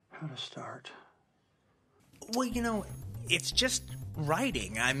how to start. Well, it's just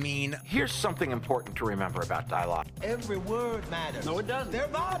writing. I mean... Here's something important to remember about dialogue. Every word matters. No, it doesn't. They're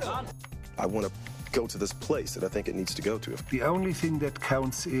vital. I want to go to this place that I think it needs to go to. The only thing that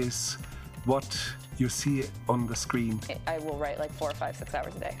counts is what you see on the screen. I will write like 4 or 5, 6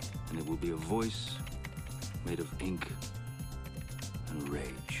 hours a day. And it will be a voice made of ink and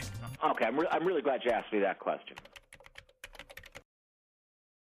rage. Okay, I'm really glad you asked me that question.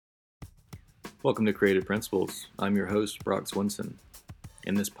 Welcome to Creative Principles. I'm your host, Brock Swinson.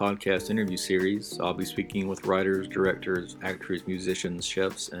 In this podcast interview series, I'll be speaking with writers, directors, actors, musicians,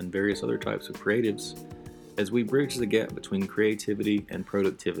 chefs, and various other types of creatives as we bridge the gap between creativity and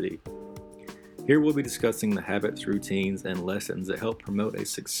productivity. Here we'll be discussing the habits, routines, and lessons that help promote a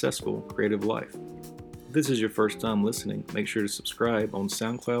successful creative life. If this is your first time listening, make sure to subscribe on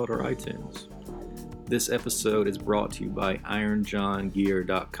SoundCloud or iTunes. This episode is brought to you by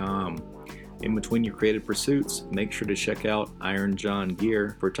IronJohnGear.com. In between your creative pursuits, make sure to check out Iron John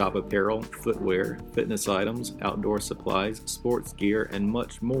Gear for top apparel, footwear, fitness items, outdoor supplies, sports gear, and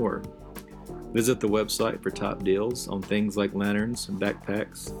much more. Visit the website for top deals on things like lanterns,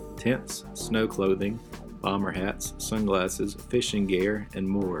 backpacks, tents, snow clothing, bomber hats, sunglasses, fishing gear, and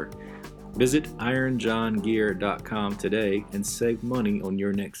more. Visit IronJohnGear.com today and save money on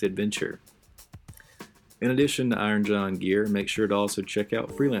your next adventure. In addition to Iron John Gear, make sure to also check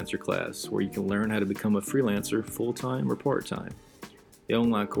out Freelancer Class, where you can learn how to become a freelancer full-time or part-time. The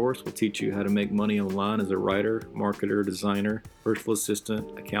online course will teach you how to make money online as a writer, marketer, designer, virtual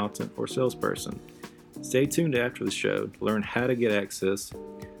assistant, accountant, or salesperson. Stay tuned after the show to learn how to get access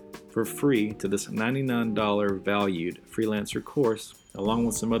for free to this $99 valued freelancer course, along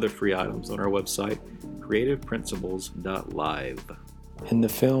with some other free items on our website, creativeprinciples.live. In the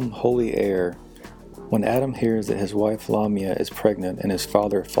film Holy Air, when Adam hears that his wife Lamia is pregnant and his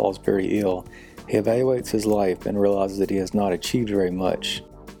father falls very ill, he evaluates his life and realizes that he has not achieved very much.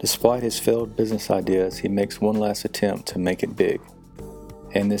 Despite his failed business ideas, he makes one last attempt to make it big.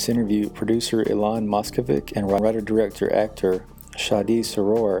 In this interview, producer Ilan Moscovic and writer-director-actor Shadi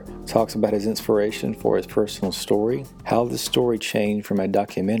Saror talks about his inspiration for his personal story, how this story changed from a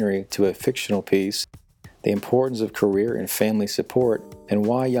documentary to a fictional piece, the importance of career and family support, and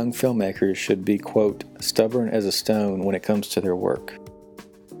why young filmmakers should be, quote, stubborn as a stone when it comes to their work.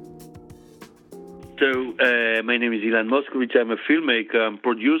 So, my name is Ilan Moscovic. I'm a filmmaker, I'm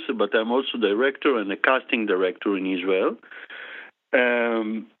producer, but I'm also director and a casting director in Israel.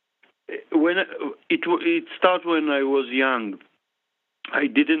 It started when I was young. I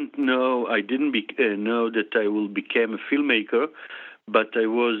didn't know that I will become a filmmaker, but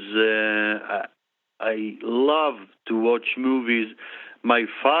I love to watch movies. My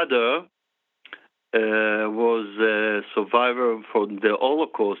father was a survivor from the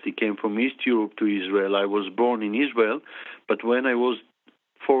Holocaust. He came from East Europe to Israel. I was born in Israel, but when I was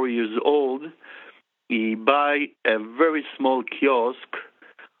 4 years old, he bought a very small kiosk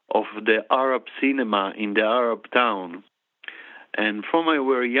of the Arab cinema in the Arab town. And from I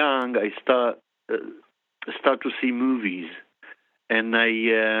were young, I start to see movies. And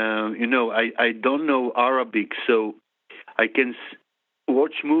I don't know Arabic, so I can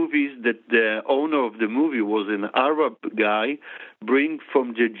watch movies that the owner of the movie was an Arab guy, bring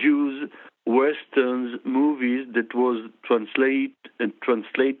from the Jews Westerns movies that was translated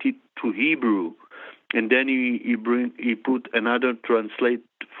to Hebrew, and then he put another translate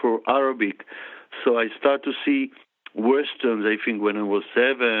for Arabic. So I start to see Westerns, I think, when I was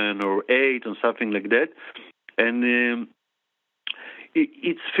 7 or 8 or something like that, and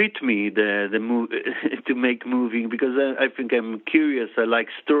it's fit me the to make moving, because I think I'm curious. I like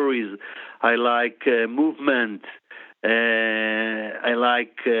stories. I like movement. I'm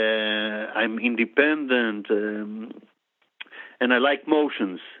independent, and I like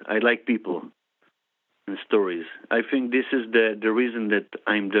motions. I like people and stories. I think this is the reason that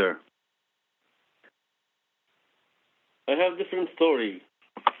I'm there. I have different story.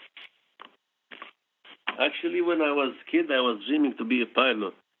 Actually, when I was a kid, I was dreaming to be a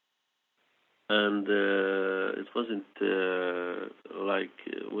pilot. And it wasn't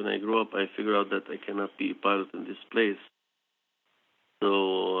when I grew up, I figured out that I cannot be a pilot in this place.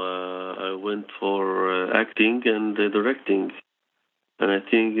 So I went for acting and directing. And I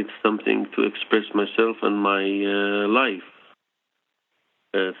think it's something to express myself and my life.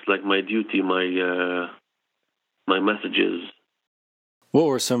 It's like my duty, my messages. What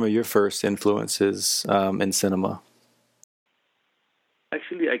were some of your first influences in cinema?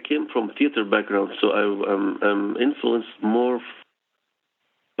 Actually, I came from theater background, so I'm influenced more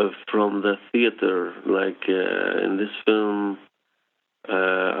from the theater. Like in this film,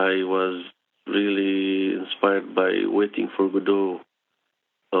 I was really inspired by Waiting for Godot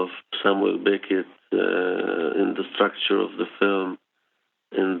of Samuel Beckett in the structure of the film,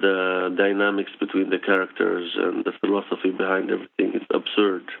 in the dynamics between the characters and the philosophy behind everything. It's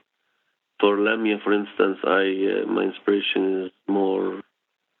absurd. For Lamia, for instance, my inspiration is more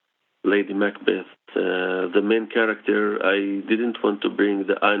Lady Macbeth. The main character, I didn't want to bring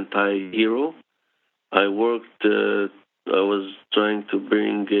the anti-hero. I was trying to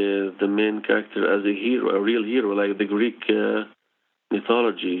bring the main character as a hero, a real hero, like the Greek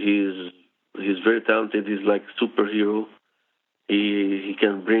mythology. He's very talented. He's like a superhero. He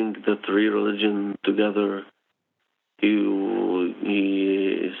can bring the three religions together. He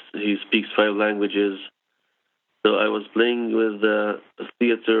speaks 5 languages. So I was playing with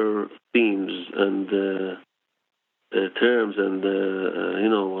theater themes and terms and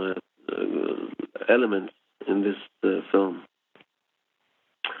elements in this film.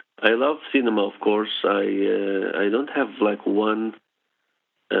 I love cinema, of course. I don't have like one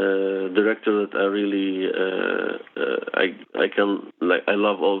director that I really I can like. I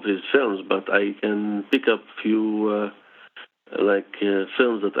love all of his films, but I can pick up few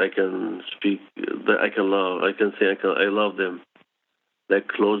films that I can speak, that I can love. I can say I love them. Like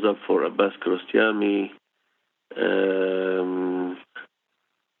Close Up for Abbas Kiarostami.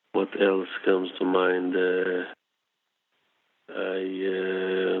 What else comes to mind?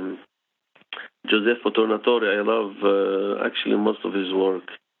 Giuseppe Tornatore. I love actually most of his work.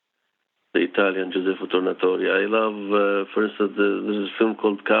 The Italian Giuseppe Tornatore. I love, for instance, there's a film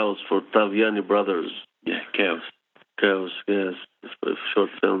called Chaos for Taviani Brothers. Yeah, Chaos. Chaos, yes, short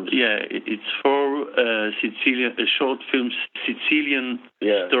films. Yeah, it's for Sicilian short films, Sicilian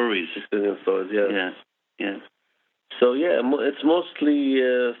stories. Sicilian stories, yes. Yeah, yeah. So yeah, it's mostly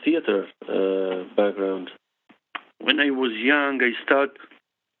theater background. When I was young, I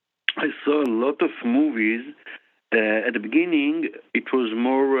saw a lot of movies. At the beginning, it was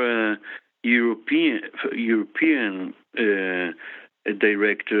more European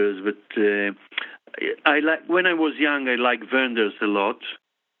directors, but when I was young, I liked Wenders a lot.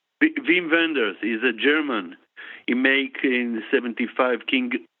 Wim Wenders is a German. He made in '75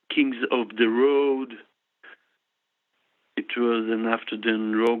 Kings of the Road. It was, and after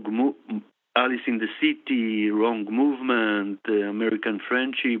then Alice in the City, Wrong Movement, American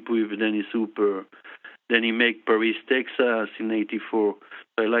Friendship with Dennis Hooper. Then he made Paris, Texas in '84.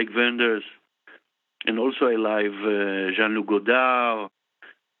 I like Wenders. And also I like Jean-Luc Godard.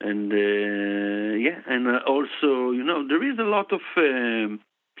 And also, there is a lot of,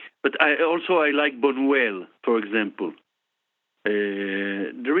 but I like Buñuel, for example.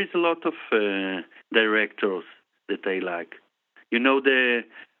 There is a lot of directors that I like. The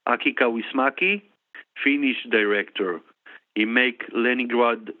Aki Kaurismäki, Finnish director. He make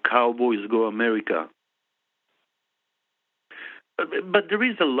Leningrad Cowboys Go America. But there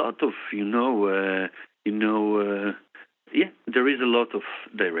is a lot of, there is a lot of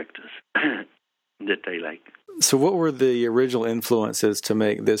directors that I like. So what were the original influences to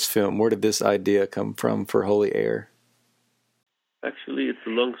make this film? Where did this idea come from for Holy Air? Actually, it's a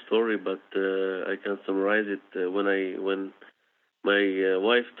long story, but I can summarize it. When my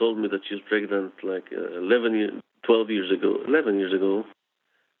wife told me that she's pregnant, like 11 years ago,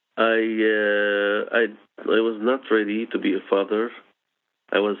 I was not ready to be a father.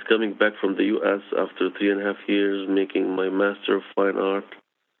 I was coming back from the U.S. after 3.5 years, making my Master of Fine Art,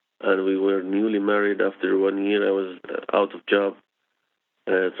 and we were newly married. After 1 year, I was out of job,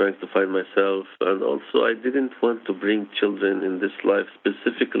 trying to find myself, and also I didn't want to bring children in this life,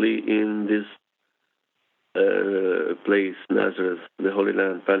 specifically in this place, Nazareth, the Holy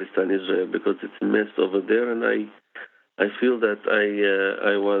Land, Palestine, Israel, because it's a mess over there, and I feel that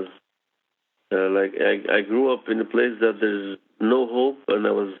I was I grew up in a place that there's no hope, and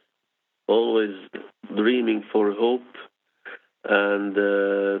I was always dreaming for hope. And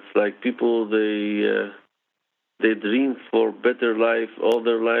it's like people, they dream for better life all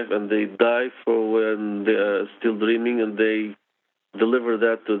their life, and they die for when they are still dreaming, and they deliver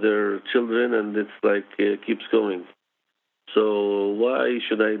that to their children, and it's like it keeps going. So why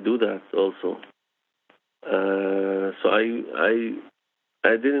should I do that also? So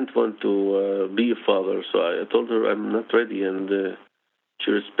I didn't want to be a father, so I told her I'm not ready, and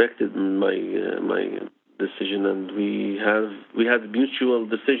she respected my decision, and we had a mutual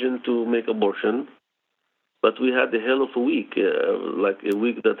decision to make abortion, but we had a hell of a week, like a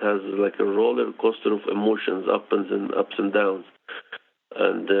week that has like a roller coaster of emotions, ups and downs,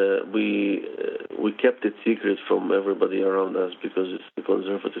 and we kept it secret from everybody around us because it's a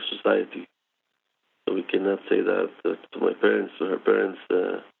conservative society. we cannot say that to my parents, to her parents.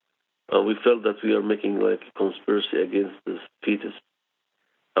 We felt that we are making like a conspiracy against this fetus.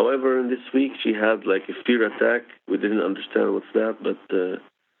 However, in this week she had like a fear attack. We didn't understand what's that, but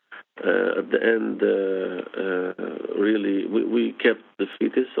at the end, really, we kept the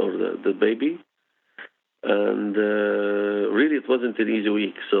fetus or the baby. And really, it wasn't an easy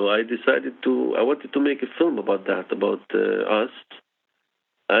week. So I wanted to make a film about that, about us,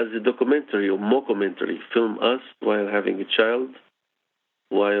 as a documentary or mockumentary, film us while having a child,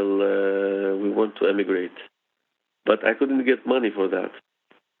 while we want to emigrate. But I couldn't get money for that.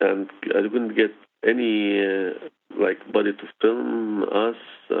 And I couldn't get any buddy to film us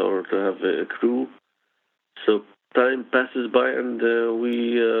or to have a crew. So time passes by, and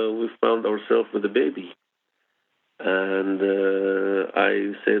we found ourselves with a baby. And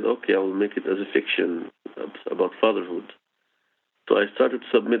I said, okay, I will make it as a fiction about fatherhood. So I started to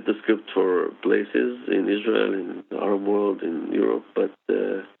submit the script for places in Israel, in the Arab world, in Europe, but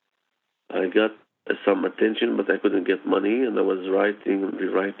I got some attention, but I couldn't get money, and I was writing and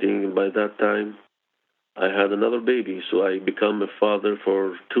rewriting. And by that time, I had another baby, so I became a father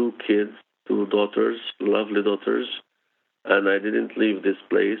for 2 kids, 2 daughters, lovely daughters, and I didn't leave this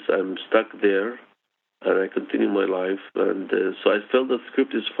place. I'm stuck there, and I continue my life. And so I felt the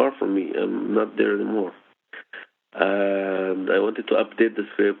script is far from me. I'm not there anymore. And I wanted to update the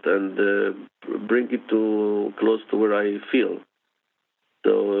script and bring it to close to where I feel.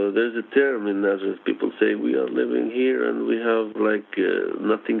 So there's a term in Nazareth. People say we are living here and we have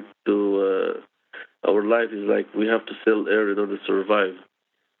nothing to. Our life is like we have to sell air in order to survive.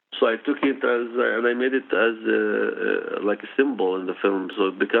 So I took it and I made it as like a symbol in the film. So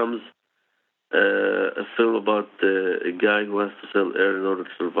it becomes a film about a guy who has to sell air in order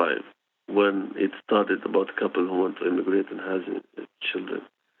to survive. When it started about a couple who want to immigrate and has children.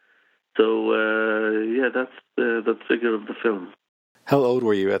 So that's the figure of the film. How old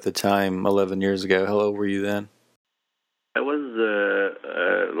were you at the time, 11 years ago? How old were you then? I was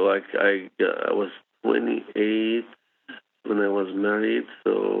I was 28 when I was married.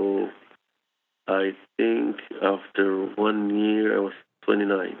 So I think after 1 year I was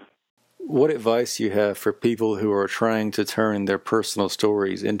 29. What advice do you have for people who are trying to turn their personal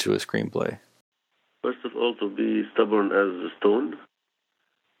stories into a screenplay? First of all, to be stubborn as a stone,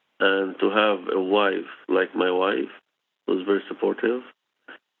 and to have a wife like my wife, who's very supportive,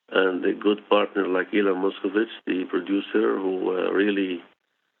 and a good partner like Ilan Moskovich, the producer, who really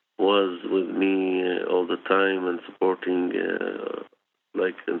was with me all the time and supporting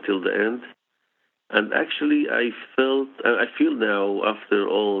until the end. And actually, I feel now after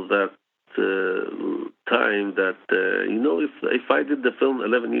all that time that if I did the film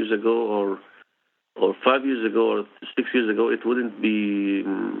 11 years ago or 5 years ago or 6 years ago, it wouldn't be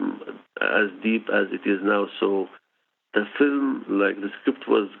as deep as it is now. So the film, the script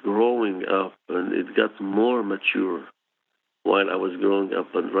was growing up and it got more mature while I was growing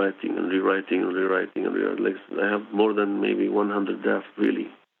up and writing and rewriting and rewriting and rewriting. I have more than maybe 100 drafts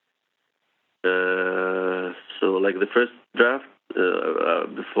really. So the first draft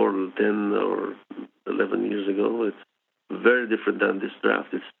before 10 or 11 years ago, it's very different than this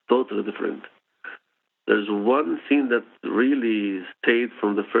draft. It's totally different. There's one scene that really stayed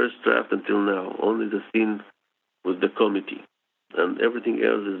from the first draft until now, only the scene with the committee, and everything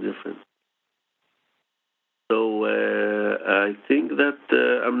else is different. So I think that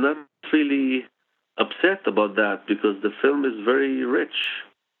I'm not really upset about that because the film is very rich,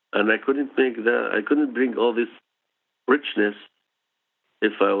 and I couldn't bring all this richness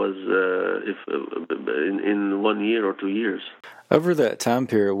if I was in 1 year or 2 years. Over that time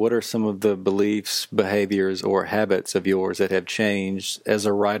period, what are some of the beliefs, behaviors, or habits of yours that have changed as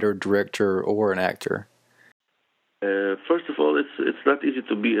a writer, director, or an actor? First of all, it's not easy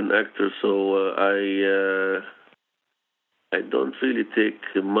to be an actor, so I don't really take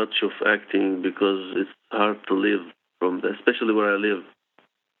much of acting because it's hard to live from, especially where I live.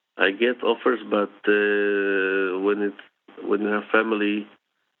 I get offers, but when you have family,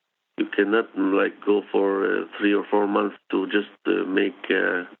 you cannot go for 3 or 4 months to just make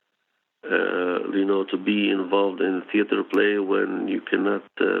to be involved in a theater play when you cannot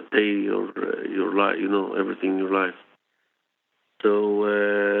pay your life, everything in your life. So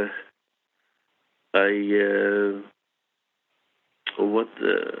I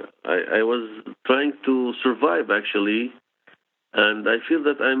was trying to survive actually, and I feel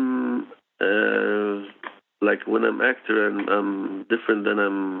that I'm when I'm actor and I'm different than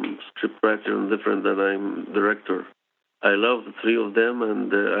I'm scriptwriter and different than I'm director. I love the 3 of them,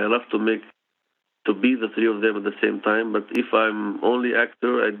 and I love to be the 3 of them at the same time. But if I'm only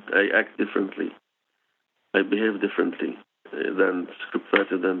actor, I act differently. I behave differently than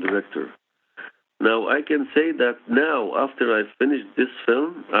scriptwriter, than director. Now, I can say that now, after I finished this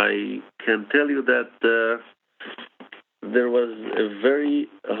film, I can tell you that there was a very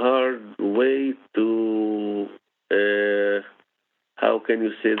hard way to, how can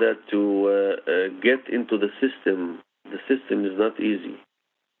you say that, to get into the system. The system is not easy.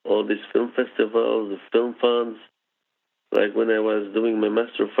 All these film festivals, the film funds. Like when I was doing my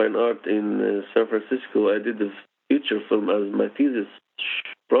Master of Fine Art in San Francisco, I did a feature film as my thesis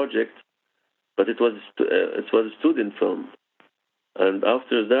project, but it was a student film. And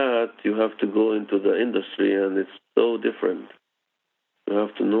after that, you have to go into the industry, and it's so different. You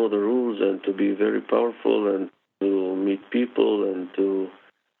have to know the rules and to be very powerful and to meet people and to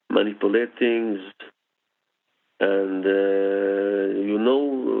manipulate things. And you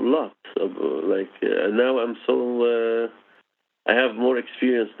know a lot. Now I'm so... I have more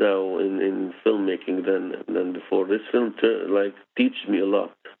experience now in filmmaking than before. This film teaches me a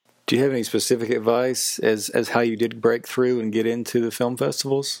lot. Do you have any specific advice as how you did break through and get into the film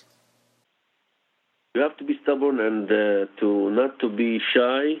festivals? You have to be stubborn and not to be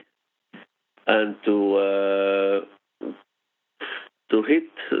shy, and to hit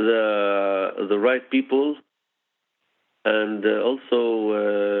the right people, and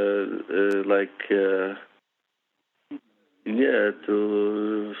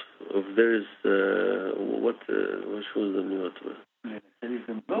if there's what shows the new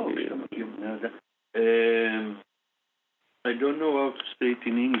I don't know how to say it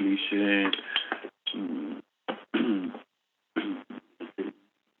in English.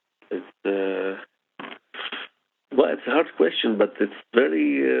 It's a hard question, but it's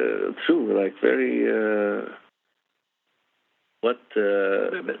very true.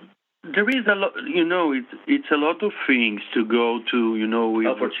 There is a lot, it's a lot of things to go to, with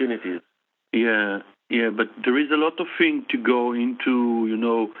opportunities. Yeah, but there is a lot of things to go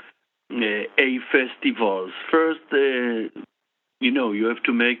into, a festivals. First, you have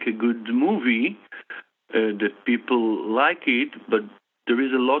to make a good movie that people like it, but there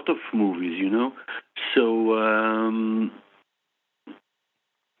is a lot of movies, So,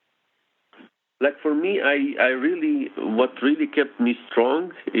 for me, what really kept me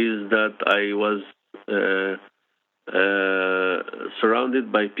strong is that I was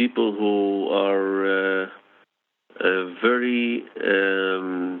surrounded by people who are very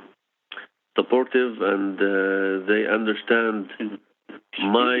supportive, and they understand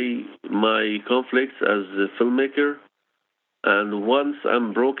my conflicts as a filmmaker. And once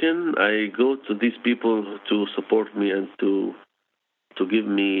I'm broken, I go to these people to support me and to give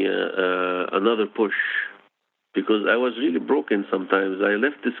me another push, because I was really broken sometimes. I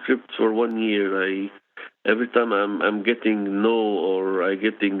left the script for 1 year. Every time I'm getting no, or I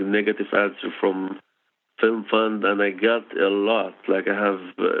getting negative answer from Film Fund, and I got a lot. I have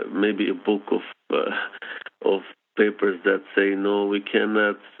maybe a book of papers that say no, we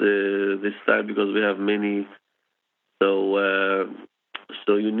cannot this time because we have many.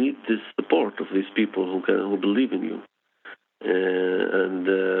 So you need this support of these people who believe in you. And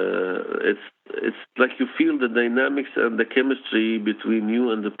it's like you feel the dynamics and the chemistry between you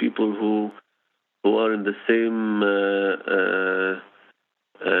and the people who are in the same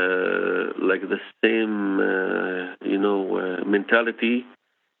mentality,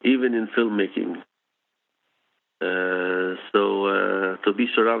 even in filmmaking. So to be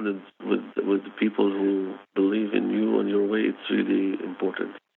surrounded with people who believe in you and your way, it's really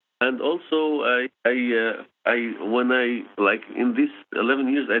important. And also, when in these 11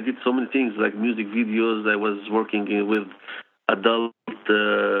 years, I did so many things, like music videos. I was working with adult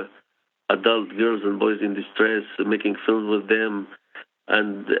girls and boys in distress, making films with them.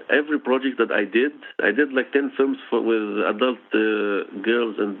 And every project that I did like 10 films with adult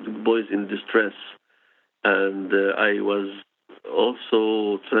girls and boys in distress. And I was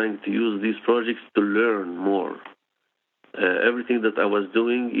also trying to use these projects to learn more. Everything that I was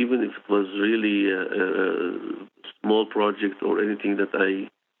doing, even if it was really a small project or anything that I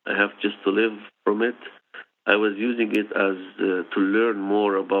have just to live from it, I was using it as to learn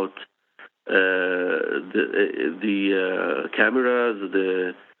more about the cameras,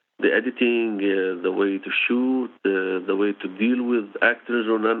 the editing, the way to shoot, the way to deal with actors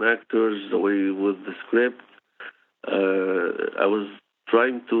or non-actors, the way with the script. I was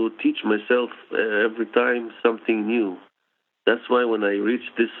trying to teach myself every time something new. That's why when I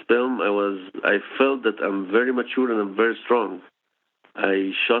reached this film, I felt that I'm very mature and I'm very strong.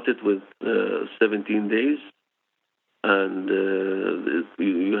 I shot it with 17 days, and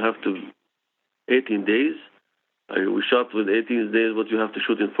you have to 18 days, We shot with 18 days what you have to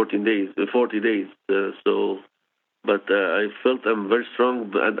shoot in 40 days. But I felt I'm very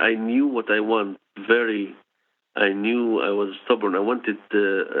strong, and I knew what I want. I knew I was stubborn. I wanted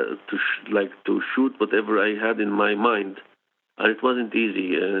to shoot whatever I had in my mind, and it wasn't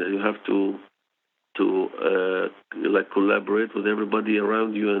easy. You have to collaborate with everybody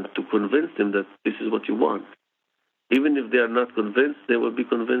around you and to convince them that this is what you want. Even if they are not convinced, they will be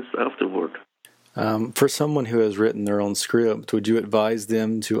convinced afterward. For someone who has written their own script, would you advise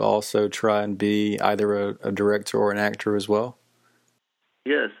them to also try and be either a director or an actor as well?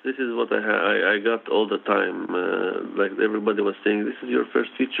 Yes, this is what I got all the time. Like everybody was saying, this is your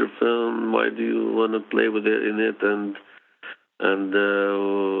first feature film. Why do you want to play with it in it? And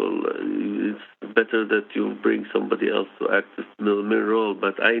it's better that you bring somebody else to act the main role.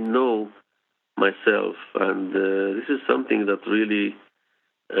 But I know myself, and this is something that really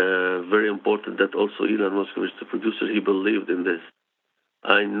very important. That also Ilan Moscovitch, the producer, he believed in this.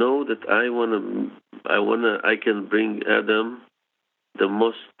 I know that I can bring Adam.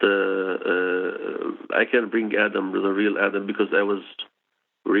 I can bring Adam, the real Adam, because I was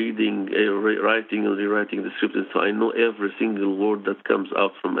reading, writing and rewriting the script, and so I know every single word that comes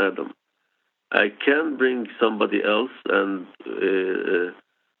out from Adam. I can bring somebody else and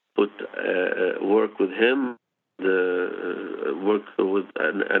work with him, work with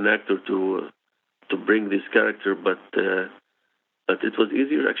an actor to bring this character, but it was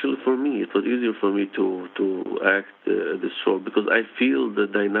easier actually for me. It was easier for me to act this role because I feel the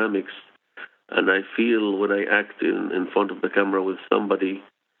dynamics, and I feel when I act in front of the camera with somebody,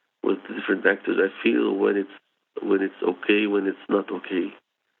 with different actors. I feel when it's okay, when it's not okay.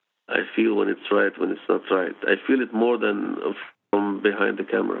 I feel when it's right, when it's not right. I feel it more than from behind the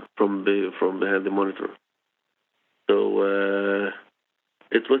camera, from behind the monitor. So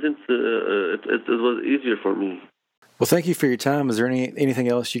it wasn't. It was easier for me. Well, thank you for your time. Is there anything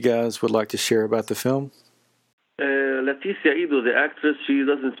else you guys would like to share about the film? Leticia Ido, the actress, she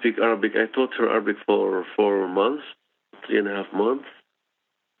doesn't speak Arabic. I taught her Arabic for 4 months, 3.5 months.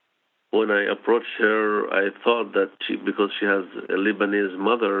 When I approached her, I thought that because she has a Lebanese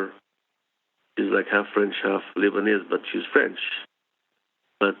mother, she's like half French, half Lebanese, but she's French.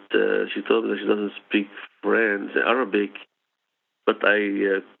 But she told me that she doesn't speak Arabic. But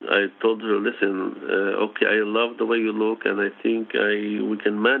I told her, listen, okay, I love the way you look, and I think we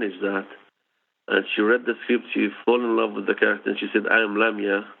can manage that. And she read the script, she fell in love with the character, and she said, I am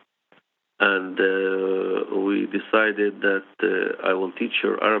Lamia. And we decided that I will teach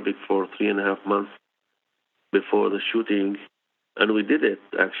her Arabic for 3.5 months before the shooting. And we did it,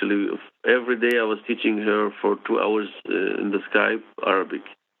 actually. Every day I was teaching her for 2 hours in the Skype Arabic,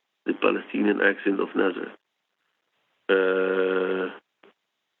 the Palestinian accent of Nazareth.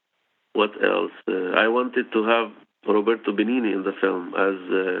 What else? I wanted to have Roberto Benigni in the film as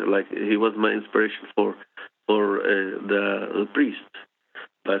he was my inspiration for the priest.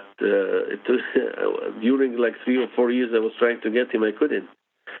 But during 3 or 4 years I was trying to get him, I couldn't.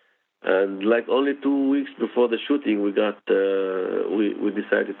 And only 2 weeks before the shooting, we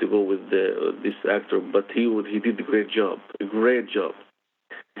decided to go with this actor. But he did a great job.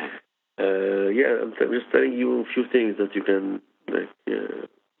 I'm just telling you a few things that you can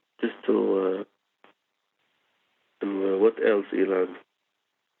just to what else, Ilan?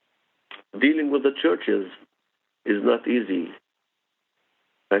 Dealing with the churches is not easy.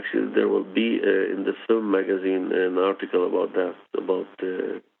 Actually, there will be in the film magazine an article about that, about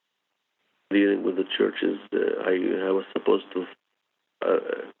dealing with the churches. I was supposed to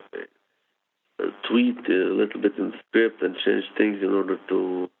tweet a little bit in the script and change things in order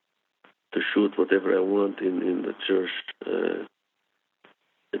to shoot whatever I want in the church.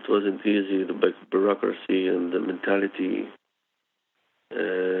 It wasn't easy, the bureaucracy and the mentality,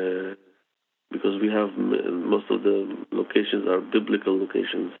 because we have most of the locations are biblical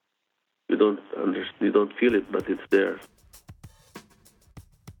locations. You don't feel it, but it's there.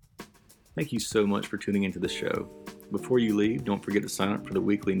 Thank you so much for tuning into the show. Before you leave, don't forget to sign up for the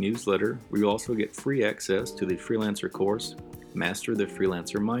weekly newsletter, where you also get free access to the freelancer course, Master the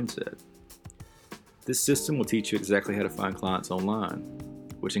Freelancer Mindset. This system will teach you exactly how to find clients online,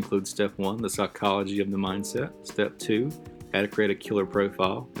 which includes Step 1, the psychology of the mindset, Step 2, how to create a killer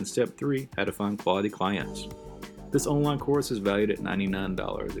profile, and Step 3, how to find quality clients. This online course is valued at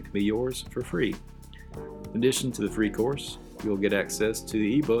 $99. It can be yours for free. In addition to the free course, you'll get access to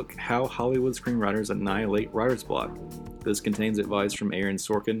the ebook, How Hollywood Screenwriters Annihilate Writer's Block. This contains advice from Aaron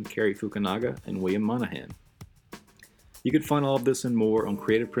Sorkin, Cary Fukunaga, and William Monahan. You can find all of this and more on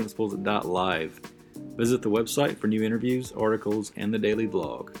creativeprinciples.live. Visit the website for new interviews, articles, and the daily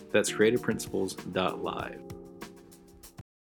blog. That's creativeprinciples.live.